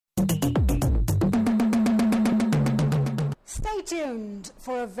Stay tuned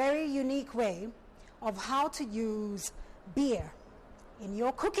for a very unique way of how to use beer in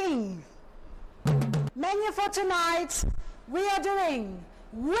your cooking. Menu for tonight, we are doing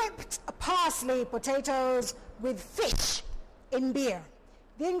whipped parsley potatoes with fish in beer.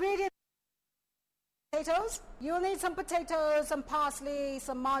 The ingredients: potatoes. You'll need some potatoes, some parsley,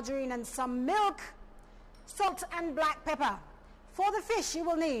 some margarine and some milk, salt and black pepper. For the fish you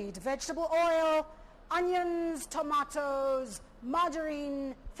will need vegetable oil, onions, tomatoes,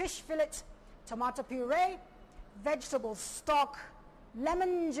 margarine, fish fillet, tomato puree, vegetable stock,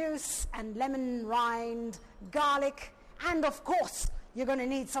 lemon juice and lemon rind, garlic, and of course you're going to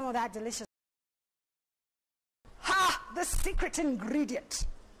need some of that delicious the secret ingredient.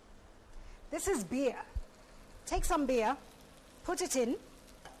 This is beer. Take some beer, put it in,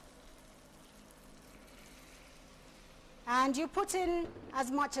 and you put in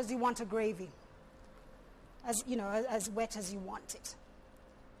as much as you want a gravy, as you know, as wet as you want it.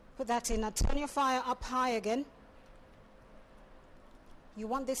 Put that in. Now turn your fire up high again. You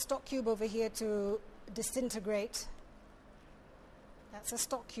want this stock cube over here to disintegrate. That's a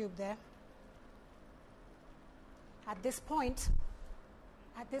stock cube there. At this point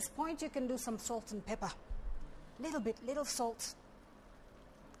you can do some salt and pepper. Little salt,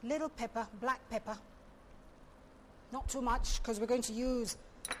 little pepper, black pepper. Not too much, because we're going to use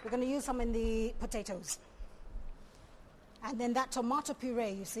some in the potatoes. And then that tomato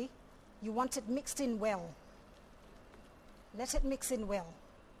puree, you see, you want it mixed in well. Let it mix in well.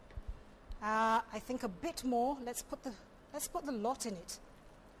 I think a bit more. Let's put the lot in it.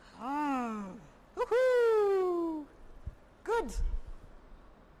 Woohoo! Good.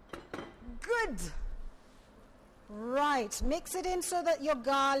 Right, mix it in so that your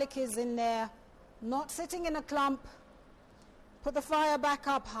garlic is in there, not sitting in a clump. Put the fire back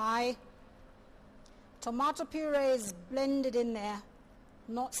up high. Tomato puree is blended in there,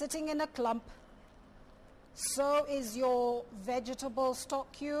 not sitting in a clump. So is your vegetable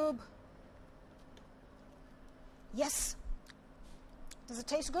stock cube. Yes. Does it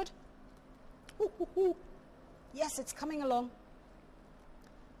taste good? Ooh. Yes, it's coming along.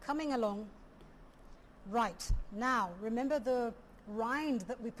 Right, now remember the rind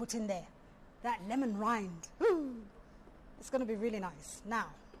that we put in there, that lemon rind. Ooh. It's going to be really nice. Now,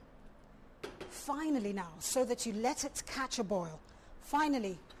 finally now, so that you let it catch a boil,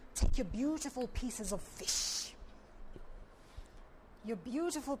 finally take your beautiful pieces of fish.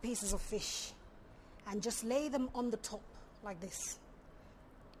 And just lay them on the top like this.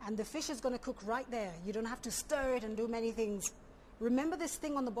 And the fish is going to cook right there. You don't have to stir it and do many things. Remember, this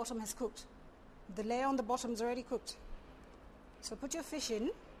thing on the bottom has cooked. The layer on the bottom is already cooked. So put your fish in.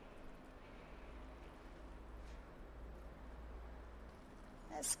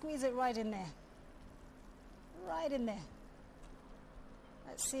 Let's squeeze it right in there.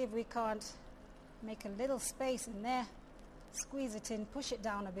 Let's see if we can't make a little space in there. Squeeze it in, push it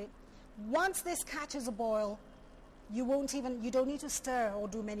down a bit. Once this catches a boil, you don't need to stir or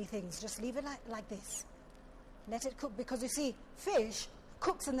do many things. Just leave it like this. Let it cook, because you see, fish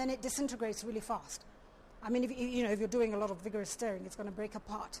cooks and then it disintegrates really fast. I mean, if you're doing a lot of vigorous stirring, it's going to break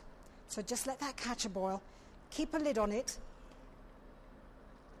apart. So just let that catch a boil. Keep a lid on it.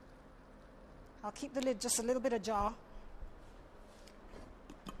 I'll keep the lid just a little bit ajar.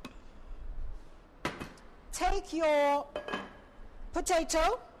 Take your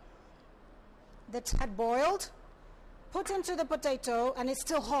potato that had boiled, put into the potato, and it's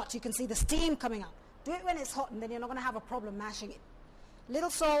still hot. You can see the steam coming up. Do it when it's hot, and then you're not going to have a problem mashing it. Little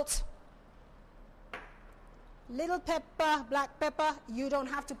salt, little pepper, black pepper. You don't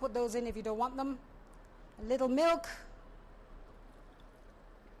have to put those in if you don't want them. A little milk.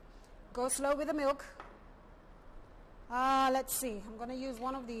 Go slow with the milk. Let's see. I'm going to use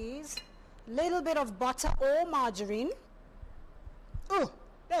one of these. Little bit of butter or margarine. Oh,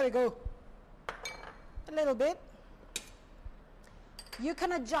 there we go. A little bit. You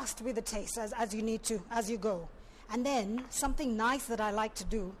can adjust with the taste as you need to, as you go. And then something nice that I like to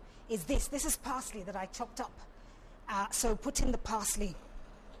do is this. This is parsley that I chopped up. So put in the parsley.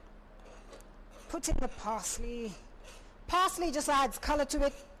 Parsley just adds color to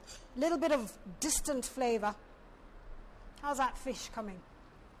it. Little bit of distant flavor. How's that fish coming?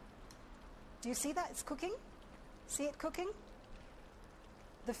 Do you see that? It's cooking. See it cooking?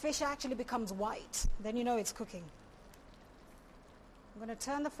 The fish actually becomes white. Then you know it's cooking. I'm going to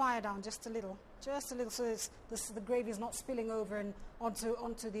turn the fire down just a little, so the gravy is not spilling over and onto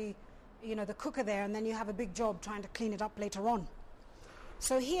the the cooker there, and then you have a big job trying to clean it up later on.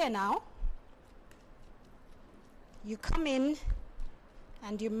 So here now, you come in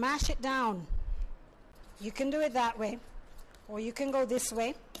and you mash it down. You can do it that way, Or you can go this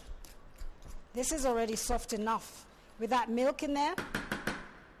way. This is already soft enough. With that milk in there.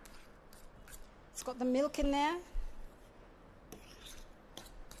 It's got the milk in there.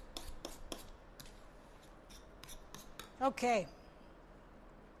 Okay.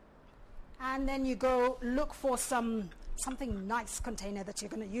 And then you go look for something nice container that you're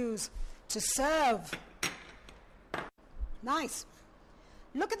going to use to serve. Nice.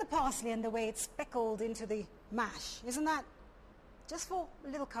 Look at the parsley and the way it's speckled into the mash. Isn't that just for a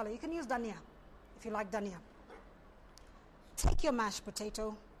little color? You can use dhania if you like dhania. Take your mashed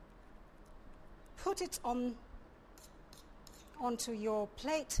potato, put it onto your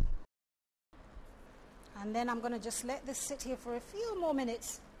plate, and then I'm going to just let this sit here for a few more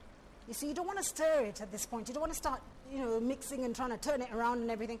minutes. You see, you don't want to stir it at this point. You don't want to start, mixing and trying to turn it around and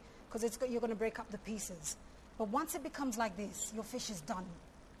everything, because you're going to break up the pieces. But once it becomes like this, your fish is done.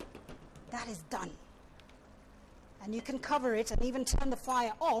 That is done. And you can cover it and even turn the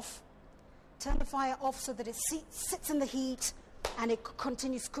fire off. Turn the fire off so that it sits in the heat and it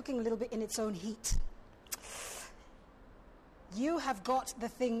continues cooking a little bit in its own heat. You have got the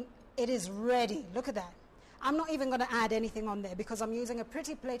thing. It is ready. Look at that. I'm not even going to add anything on there because I'm using a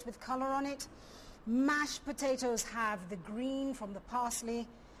pretty plate with color on it. Mashed potatoes have the green from the parsley,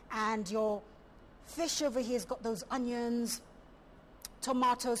 and your fish over here has got those onions,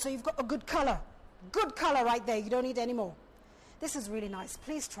 tomatoes, so you've got a good color. Good color right there. You don't need any more. This is really nice.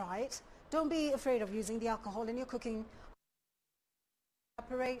 Please try it. Don't be afraid of using the alcohol in your cooking.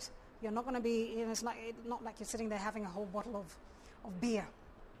 Separate. You're not going to be, it's not like you're sitting there having a whole bottle of beer.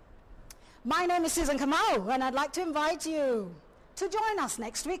 My name is Susan Kamau, and I'd like to invite you to join us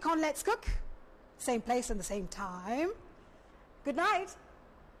next week on Let's Cook. Same place and the same time. Good night.